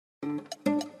William,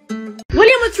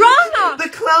 what's wrong? The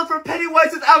clown from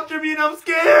Pennywise is after me and I'm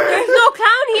scared. There's no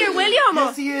clown here, William.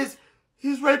 Yes, he is.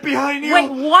 He's right behind you. Wait,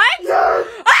 what? Yes.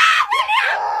 Ah,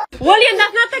 William! William,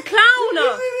 that's not the clown.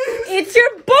 It's your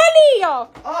bunny.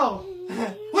 Oh.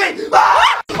 Wait.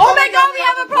 Ah! Oh my God, we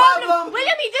have a problem.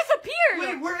 William, he disappeared.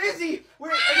 Wait, where is he?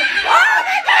 Where? Oh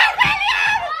my God,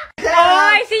 William! Yeah.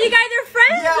 Oh, I see you guys are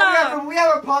friends. Yeah, we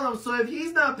have a problem. So if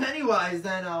he's not Pennywise,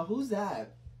 then who's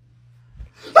that?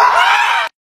 Ah!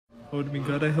 Oh my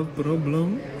God, I have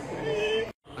problem.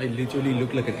 I literally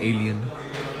look like an alien.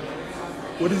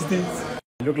 What is this?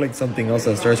 I look like something else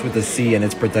that starts with a C and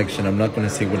it's protection. I'm not gonna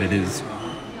say what it is.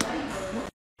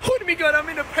 Oh my God, I'm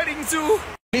in a petting zoo.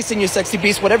 Listen, you sexy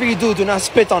beast, whatever you do not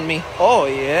spit on me. Oh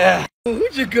yeah.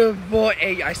 Who's a good boy?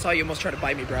 Hey, I saw you almost try to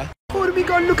bite me, bruh. Oh my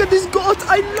God, look at this goat.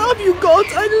 I love you, goat.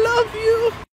 I love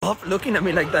you. Stop looking at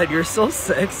me like that. You're so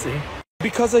sexy.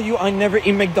 Because of you, I never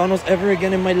eat McDonald's ever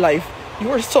again in my life.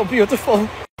 You are so beautiful.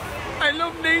 I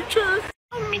love nature.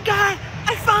 Oh my God,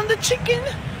 I found the chicken.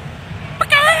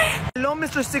 Hello,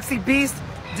 Mr. Sexy Beast.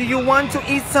 Do you want to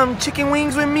eat some chicken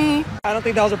wings with me? I don't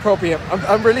think that was appropriate.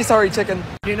 I'm really sorry, chicken.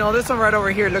 You know, this one right over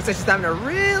here looks like she's having a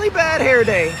really bad hair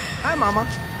day. Hi, mama.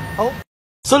 Oh.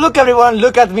 So look, everyone,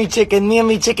 look at me, chicken. Me and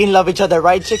me, chicken, love each other,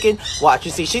 right, chicken? Watch,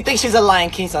 you see, she thinks she's a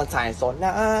Lion King sometimes. So,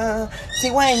 nah,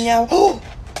 cigüeña. Oh!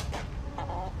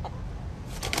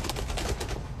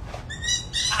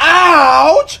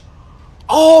 Ouch!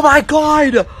 Oh my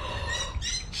God!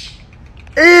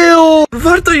 Ew!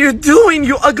 What are you doing,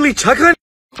 you ugly chicken?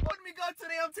 Oh my God,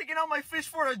 today I'm taking out my fish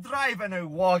for a drive and I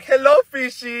walk. Hello,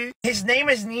 fishy. His name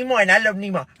is Nemo and I love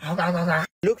Nemo.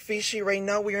 Look, fishy, right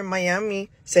now we're in Miami.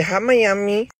 Say hi,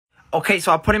 Miami. Okay,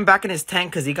 so I put him back in his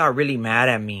tank because he got really mad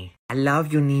at me. I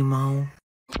love you, Nemo. Oh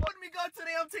my God,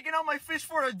 today I'm taking out my fish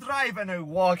for a drive and I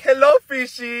walk. Hello,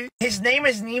 fishy. His name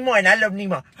is Nemo and I love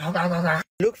Nemo.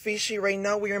 Look, fishy, right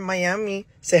now we're in Miami.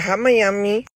 Say hi,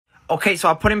 Miami. Okay, so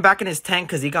I put him back in his tank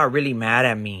because he got really mad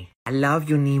at me. I love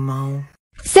you, Nemo.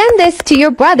 Send this to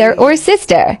your brother or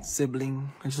sister.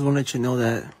 Sibling, I just want to let you know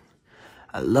that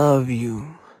I love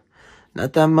you.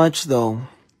 Not that much, though.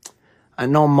 I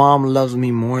know Mom loves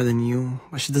me more than you,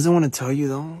 but she doesn't want to tell you,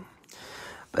 though.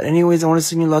 But anyways, I want to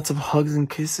send you lots of hugs and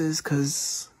kisses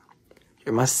because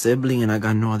you're my sibling and I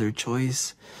got no other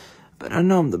choice. But I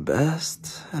know I'm the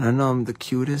best and I know I'm the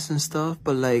cutest and stuff,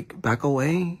 but like, back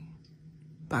away.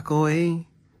 Back away.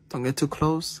 Don't get too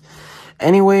close.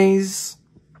 Anyways,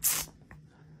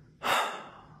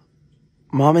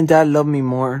 Mom and Dad love me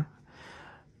more.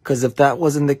 Because if that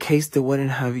wasn't the case, they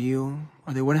wouldn't have you.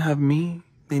 Or they wouldn't have me.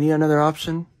 They need another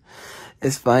option.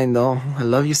 It's fine, though. I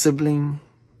love you, sibling.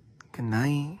 Good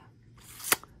night.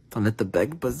 Don't let the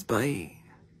bed bugs bite.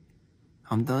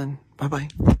 I'm done. Bye-bye.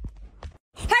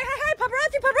 Hey,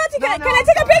 paparazzi, can I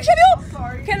take a picture of you?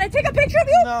 Sorry. Can I take a picture of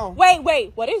you? No.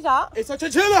 Wait, what is that? It's a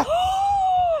chinchilla.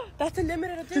 That's a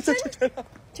limited edition? It's a chinchilla.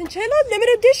 Chinchilla?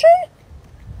 Limited edition?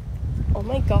 Oh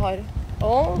my God.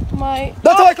 Oh my.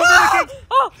 That's how I communicate.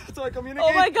 Oh. That's how I communicate.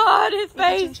 Oh my God, his It's a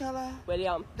face. chinchilla.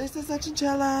 William. This is a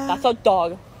chinchilla. That's a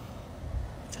dog.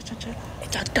 It's a chinchilla.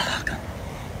 It's a dog.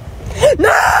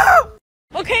 No!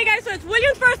 Okay, guys, so it's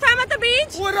William's first time at the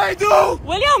beach. What do I do?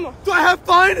 William. Do I have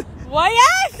fun? Why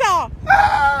yes?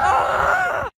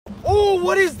 Oh,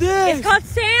 what is this? It's called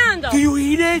sand. Do you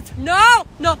eat it? No,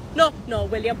 William. William, no,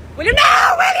 William,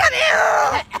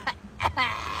 ew!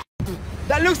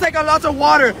 That looks like a lot of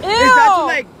water. Ew. Is that to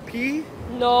like pee?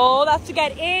 No, that's to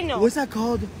get in. What's that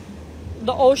called?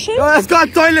 The ocean? No, that's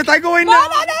called toilet. I go in No, now.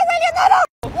 William, no.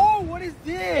 Oh, what is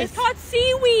this? It's called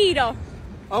seaweed.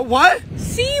 What?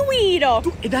 Seaweed.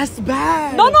 Dude, that's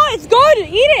bad. No, it's good.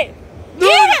 Eat it. No,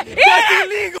 Eat it. that's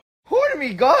illegal. Oh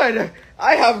my God,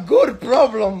 I have good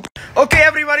problem. Okay,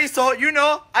 everybody, so you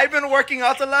know, I've been working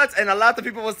out a lot, and a lot of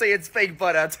people will say it's fake,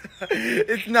 but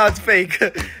it's not fake.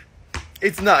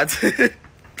 It's not. William,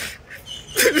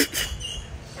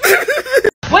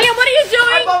 what are you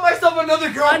doing? I bought myself another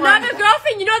girlfriend. Another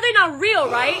girlfriend? You know they're not real,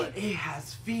 right? It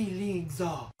has feelings.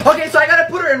 Okay, so I gotta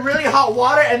put her in really hot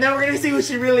water, and then we're gonna see who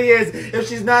she really is. If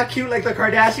she's not cute like the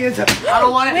Kardashians, I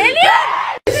don't want it. William!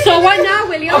 So what now,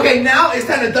 William? Okay, now it's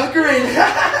time to dunk her in. Oh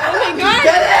my God.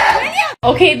 Get it? William!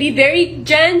 Okay, be very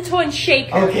gentle and shake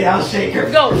her. Okay, I'll shake her.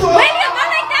 Go. William, not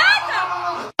like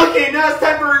that! Okay, now it's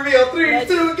time for reveal. 3,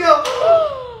 2, go.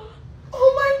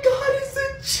 Oh my God, it's a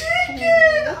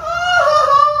chicken.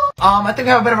 I think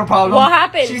I have a bit of a problem. What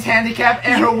happened? She's handicapped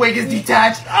and her wig is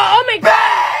detached. Oh my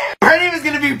God. Her name is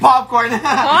gonna be Popcorn.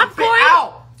 Popcorn?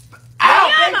 Ow!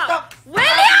 Ow!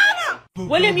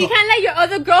 William, you can't let your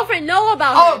other girlfriend know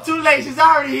about Oh, it. too late. She's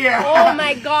already here. Oh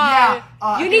my God.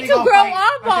 Yeah, you need to grow up.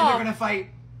 I think they're gonna fight.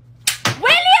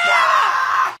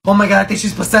 William! Oh my god, I think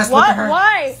she's possessed. Look What? at her.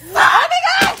 Why? Oh my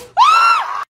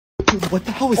god! What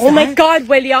the hell is that? Oh my god,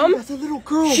 William. That's a little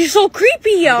girl. She's so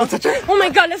creepy. Touch her? Oh my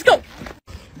god, let's go.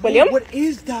 William? What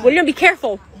is that? William, be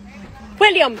careful.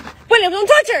 William, don't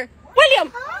touch her.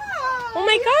 William. Oh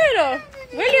my god.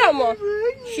 William.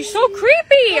 She's so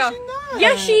creepy.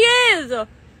 Yes, she is.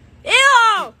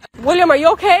 Ew. William, are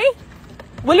you okay?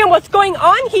 William, what's going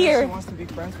on here? She wants to be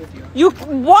friends with you. You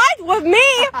what? With me?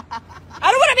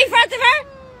 I don't want to be friends with her.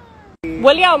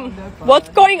 William, what's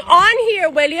going on here,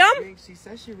 William? She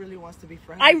says she really wants to be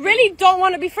friends. I really don't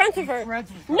want to be friends with her. No,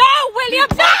 William,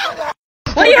 no!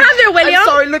 What do you have there, William? I'm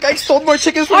sorry, look, I stole more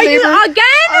chickens from Are you neighbors. again?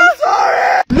 I'm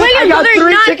sorry. Look, William, I got they're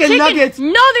 3 not chicken nuggets.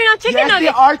 No, they're not chicken Yes,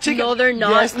 nuggets. they are chicken. No, they're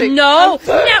not. Yes, they- No.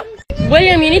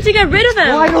 William, you need to get rid of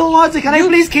them. Oh, I don't want to. Can I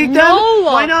please keep them? No.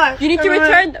 Why not? You need to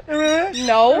return them.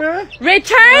 No.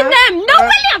 Return them. No,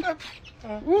 William.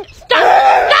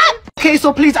 Stop. Okay,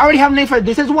 so please, I already have a name for it.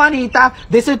 This is Juanita,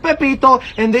 this is Pepito,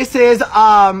 and this is,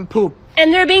 Poop.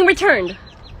 And they're being returned.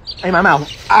 In my mouth.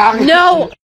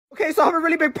 No. Okay, so I have a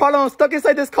really big problem. I'm stuck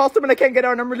inside this costume and I can't get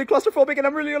out. And I'm really claustrophobic and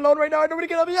I'm really alone right now. I don't want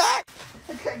to get out.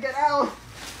 I can't get out.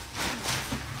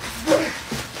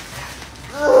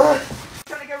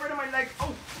 Trying to get rid of my leg.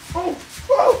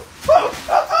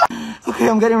 Okay,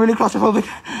 I'm getting really claustrophobic.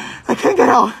 I can't get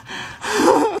out.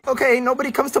 Okay,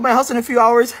 nobody comes to my house in a few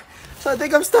hours. So I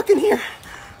think I'm stuck in here.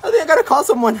 I think I gotta call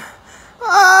someone.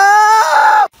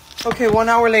 Okay, 1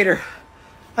 hour later.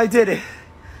 I did it.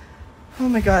 Oh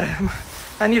my god.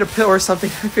 I need a pill or something.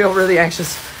 I feel really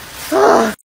anxious.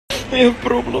 I have a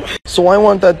problem. So I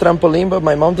want that trampoline, but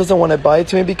my mom doesn't want to buy it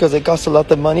to me because it costs a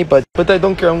lot of money. But I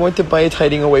don't care. I'm going to buy it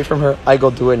hiding away from her. I go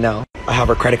do it now. I have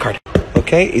her credit card.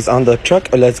 Okay, it's on the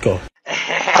truck. Let's go.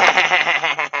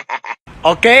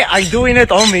 Okay, I'm doing it.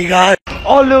 Oh my god.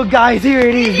 Oh look, guys, here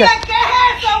it is.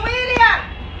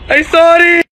 I'm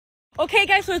sorry. Okay,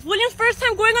 guys, so it's William's first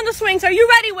time going on the swings. Are you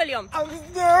ready, William? I'm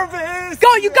nervous.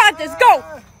 Go, you got this. Go.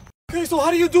 Okay, so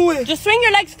how do you do it? Just swing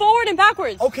your legs forward and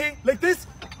backwards. Okay, like this.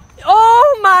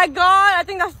 Oh my god, I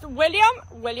think that's William.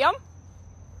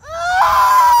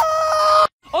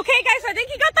 Okay, guys, I think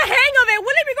he got the hang of it.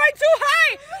 William, you're going too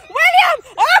high. William!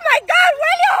 Oh my god,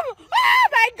 William! Oh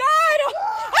my god!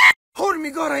 Ah! Oh my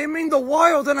god, I am in the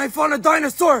wild and I found a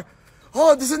dinosaur.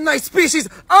 Oh, this is a nice species.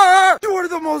 You are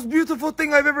the most beautiful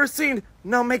thing I've ever seen.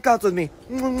 Now make out with me.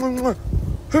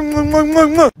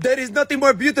 There is nothing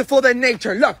more beautiful than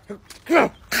nature. Look.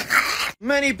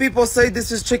 Many people say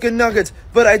this is chicken nuggets,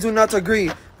 but I do not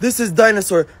agree. This is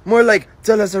dinosaur. More like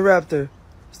Velociraptor.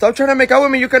 Stop trying to make out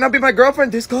with me. You cannot be my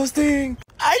girlfriend. Disgusting.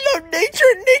 I love nature.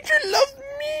 Nature loves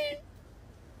me.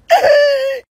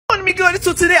 Oh my god,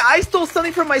 so today I stole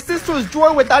something from my sister's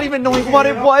drawer without even knowing what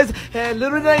it was, and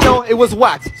little did I know it was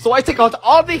wax. So I took out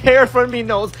all the hair from my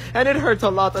nose and it hurts a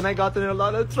lot and I got in a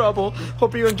lot of trouble.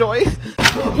 Hope you enjoy.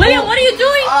 William, what are you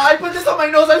doing? I put this on my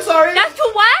nose, I'm sorry. That's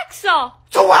to wax.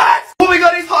 To wax! Oh my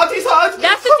god, he's hot, he's hot!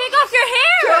 That's to take off your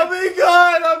hair. Oh my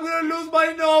god, I'm gonna lose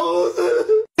my nose.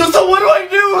 So what do I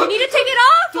do? You need to take it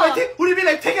off. Do I take, what do you mean,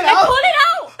 like take it Like, out? pull it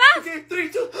out. Fast. Okay, 3,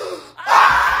 2.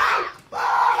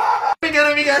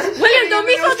 Oh my god. William, don't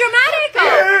be so dramatic.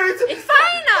 It's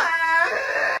fine.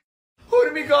 Oh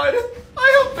my god,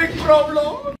 I have a big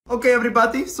problem. Okay,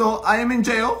 everybody, so I am in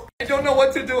jail. I don't know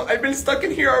what to do. I've been stuck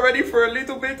in here already for a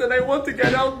little bit and I want to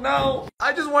get out now.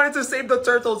 I just wanted to save the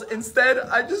turtles. Instead,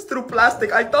 I just threw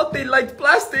plastic. I thought they liked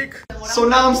plastic. So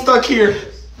now I'm stuck here.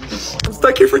 I'm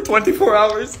stuck here for 24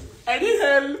 hours. I need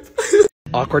help.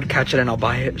 Awkward, catch it and I'll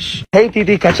buy it. Shh. Hey,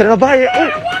 Titi, catch it and I'll buy it.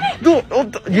 Oh, no,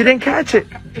 you didn't catch it.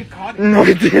 No,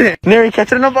 it didn't. Neri,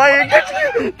 catch it and I'll buy it.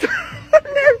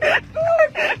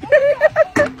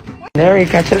 Neri,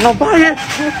 catch it and I'll buy it.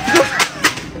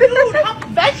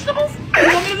 Vegetables?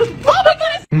 You want me to lose? Oh my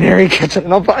goodness! Neri, catch it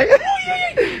and I'll buy it.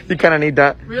 You kind of need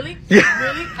that. Really? Yeah.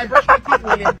 Really? I brush my teeth,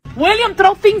 William. William,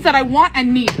 throw things that I want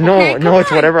and need. No, okay? no,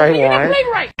 it's whatever I want. Play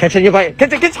right. Catch it, you buy it.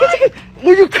 Catch it.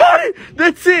 Oh, you caught it.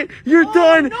 That's it. You're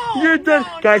done. No, You're done.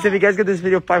 no, Guys, no. if you guys get this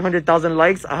video 500,000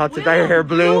 likes, I'll have to dye your hair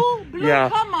blue. Blue, Yeah.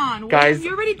 come on. Guys.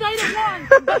 William, you already dyed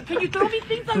it once. Can you throw me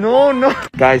things I No, want? no.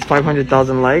 Guys,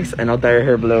 500,000 likes and I'll dye your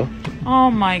hair blue. Oh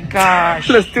my gosh.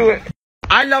 Let's do it.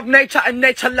 I love nature and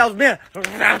nature loves me.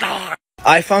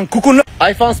 I found coconut.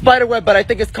 I found spiderweb, but I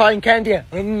think it's cotton candy.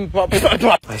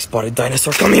 I spotted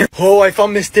dinosaur. Come here. Oh, I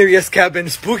found mysterious cabin.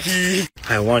 Spooky.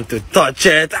 I want to touch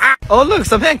it. Ah. Oh, look,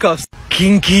 some handcuffs.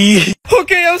 Kinky.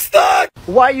 Okay, I'm stuck.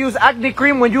 Why use acne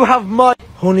cream when you have mud?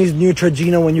 Who needs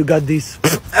Neutrogena when you got this?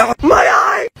 My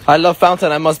eye. I love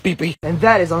fountain. I must pee-pee. And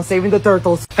that is on saving the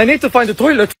turtles. I need to find the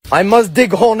toilet. I must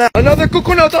dig a hole now. Another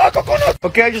coconut. Coconut.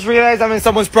 Okay, I just realized I'm in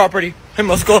someone's property. I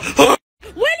must go. William,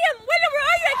 where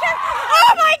are you? I can't.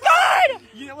 Oh my God!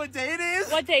 You know what day it is?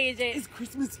 What day is it? It's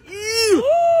Christmas Eve.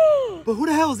 But who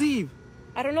the hell is Eve?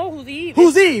 I don't know who's Eve.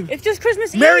 Who's Eve? It's just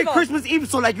Christmas Eve. Merry Christmas Eve.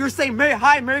 So like you're saying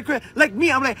Merry Christmas. Like me,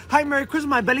 I'm like, hi, Merry Christmas,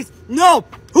 my bellies. No,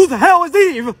 who the hell is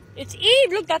Eve? It's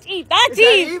Eve. Look, that's Eve. That's Is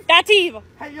that Eve. Eve? That's Eve.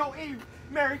 Hey, yo, Eve.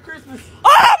 Merry Christmas.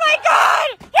 Oh my God!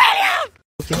 William!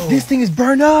 This thing is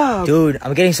burned up. Dude,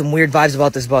 I'm getting some weird vibes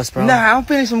about this bus, bro. Nah, I'm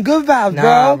feeling some good vibes,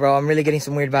 Nah, bro. I'm really getting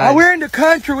some weird vibes. Oh, we're in the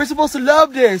country. We're supposed to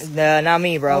love this. Nah, not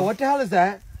me, bro. Oh, what the hell is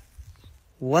that?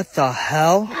 What the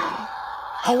hell?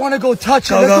 I want to go touch it.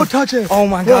 Go, Let's go. go touch it. Oh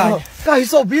my God. God, he's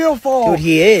so beautiful. Dude,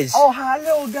 he is. Oh, hi,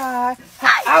 little guy.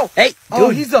 Ow. Hey, dude. Oh,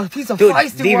 he's a Dude,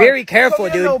 feisty be one. very careful, Come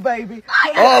here, dude. little baby.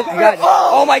 Oh my God.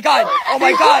 Oh my God. Oh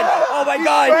my God. Oh my He's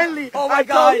God. friendly. Oh my I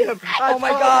God. told him. Oh my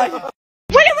God.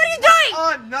 William, what are you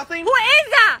doing? Nothing. Who is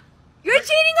that? You're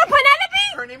cheating on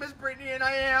Penelope? Her name is Brittany and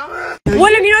I am.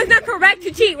 William, you know it's not correct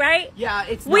to cheat, right? Yeah,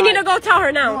 it's We need to go tell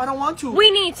her now. No, I don't want to. We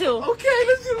need to. Okay,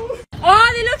 let's go.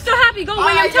 Oh, they look so happy. Go,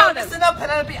 William, tell them. Listen up,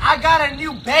 Penelope. I got a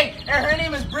new babe, and her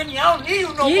name is Brittany. I don't need you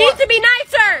no more. You need to be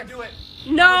nicer. Do it.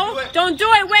 No, don't do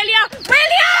it, William.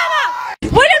 William!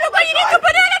 William, look what you did to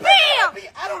Penelope!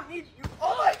 I don't need you.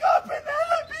 Oh my God,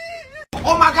 Penelope.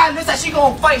 Oh my God, listen, she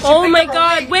gonna fight. She Oh picked my up her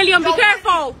God, wig. William, be Yo,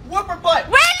 careful. Whoop her butt.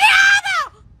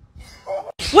 William!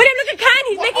 William, look at Ken.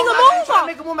 He's making a move. Trying to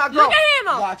make a move, my girl. Look at him.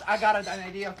 Watch, I got an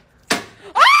idea.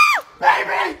 Oh!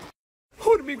 Baby!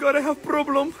 Oh my God, I have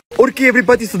problem. Okay,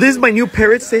 everybody, so this is my new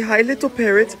parrot. Say hi, little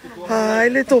parrot. Hi,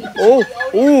 little. Oh,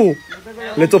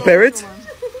 little parrot.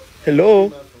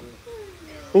 Hello.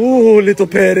 Oh, little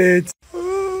parrot.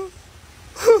 What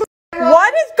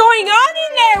is going on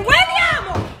in there, William?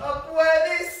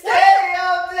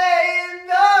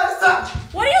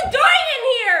 What are you doing in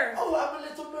here? Oh, I'm a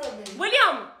little mermaid.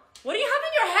 William, what do you have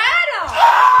in your head? Oh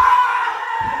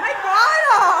my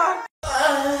God!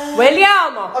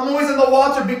 William! I'm always in the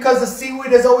water because the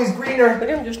seaweed is always greener.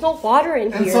 William, there's no water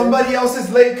in And here. somebody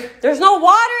else's lake. There's no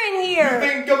water in here.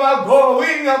 Think about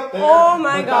going up there. Oh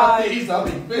my God.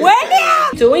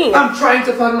 William! Doing? I'm trying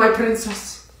to find my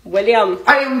princess. William.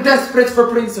 I am desperate for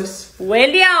princess. For me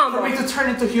William! to turn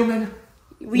into human.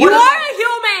 You are a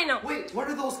human! Wait, what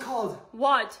are those called?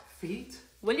 What? Feet?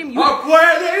 William, you... Up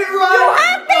where they run! You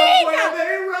have feet! Up where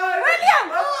they run! William!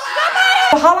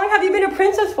 Come on! How long have you been a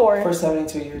princess for? For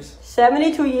 72 years.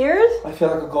 72 years? I feel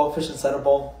like a goldfish inside a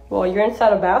bowl. Well, you're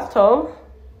inside a bathtub.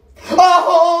 A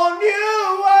whole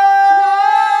new world!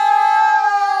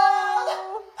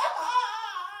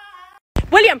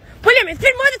 William! William, it's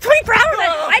been more than 24 hours!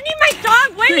 I need my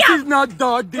dog, William! This is not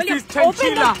dog. This William, is chinchilla.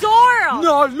 open the door!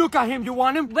 No, look at him. You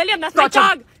want him? William, that's Touch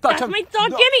my him. dog! Touch That's him. my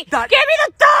dog! No, Give me! that- Give me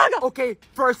the dog! Okay,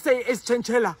 first say it's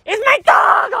chinchilla. It's my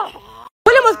dog!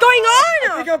 William, what's going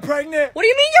on? I think I'm pregnant. What do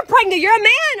you mean you're pregnant? You're a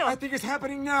man! I think it's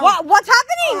happening now. What's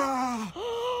happening? Ah,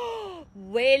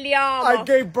 William! I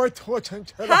gave birth to a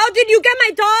chinchilla. How did you get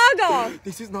my dog?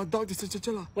 This is not dog. This is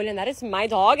chinchilla. William, that is my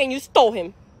dog and you stole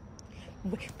him.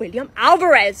 William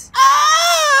Alvarez!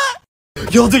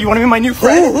 Yo, dude, you want to be my new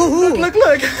friend?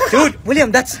 Look. Dude,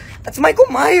 William, that's Michael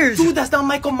Myers. Dude, that's not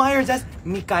Michael Myers. That's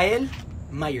Mikael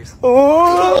Myers.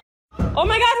 Oh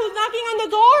my God, who's knocking on the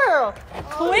door?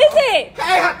 Who is it?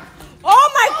 Hey, Oh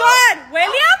my God,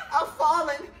 William? I'm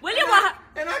falling. William,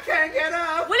 And I can't get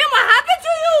up. William, what happened to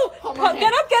you? Oh, my Get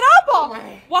head. up, get up. Oh, my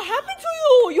head. What happened to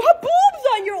you? You have boobs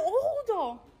on, you're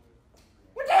old.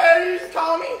 What the hell did you just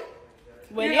call me?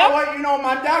 William? You know what? You know what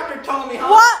my doctor told me, huh?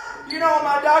 What? You know what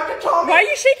my doctor told me? Why are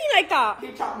you shaking like that?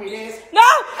 He taught me this. No!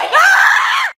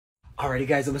 Ah! Alrighty,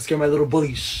 guys, I'm gonna scare my little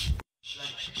bully. Shh.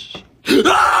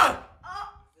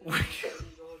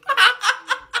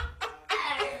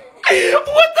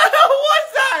 What the hell was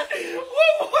that?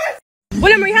 What was?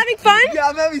 William, are you having fun? Yeah,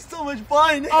 I'm having so much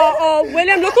fun.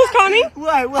 William, look who's coming.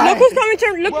 Why? Look who's coming.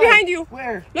 Look behind you.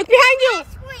 Where? Look behind you.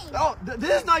 Oh,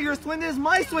 this is not your swing. This is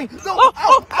my swing. No. Oh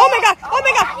my God. Oh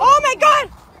my God. Oh my God.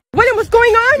 William, what's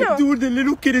going on? Dude, the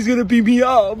little kid is gonna beat me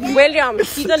up. William,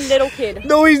 he's a little kid.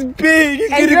 No, he's big.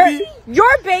 He's And gonna be.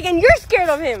 you're big and you're scared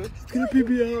of him. He's gonna beat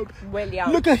me up.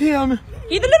 William. Look at him.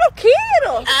 He's a little kid.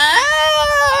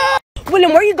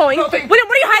 William, where are you going? Nothing. William,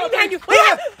 what are you hiding behind you? What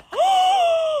are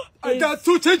you I got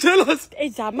two chinchillas.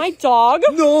 Is that my dog?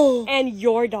 No. And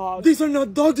your dog? These are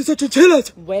not dogs. These are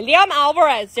chinchillas. William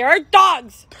Alvarez, there are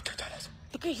dogs.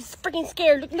 Look, he's freaking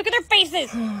scared. Look at their faces.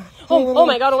 Oh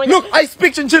my God, oh my God. Look, I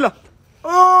speak chinchilla.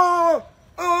 Oh.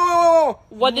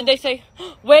 What did they say?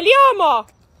 William!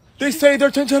 They say they're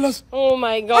chinchillas. Oh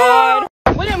my God.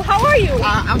 William, how are you?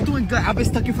 I'm doing good. I've been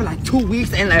stuck here for like 2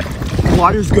 weeks and like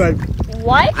water's good.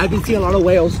 What? I've been seeing a lot of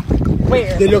whales.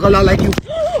 Where? They look a lot like you.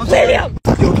 William!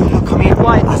 Yo, come me?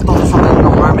 What? I stole this from a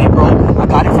Little Mermaid, bro. I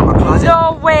got it from a closet.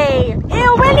 No way.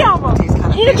 Ew, William. It tastes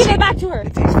kinda You need to give fishy. it back to her.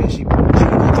 It tastes fishy. Should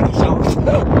I go take a shower?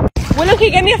 William, can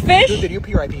you get me a fish? Dude, did you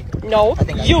pee or I pee? No, I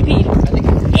think I you peed.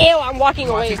 peed. Ew, I'm walking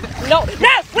away. No,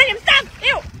 William, stop.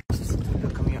 Ew.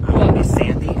 Come here. I want Miss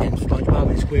Sandy and SpongeBob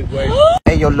and Squidward.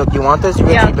 Hey, yo, look, you want this? You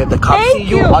can keep it. The cops Thank see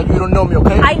you. you. You don't know me,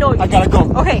 okay? I know you. I gotta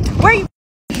go. Okay, where are you?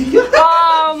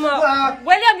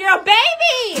 William, you're a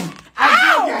baby.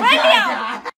 Ow,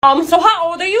 William. So how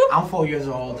old are you? I'm 4 years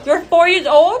old. You're 4 years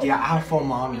old? Yeah, I have 4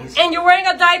 mommies. And you're wearing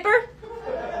a diaper?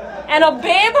 And a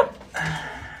bib?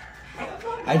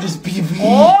 I just pee.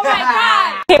 Oh my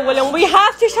God. Okay, William, we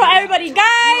have to show everybody.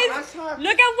 Guys,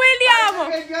 look at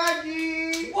William.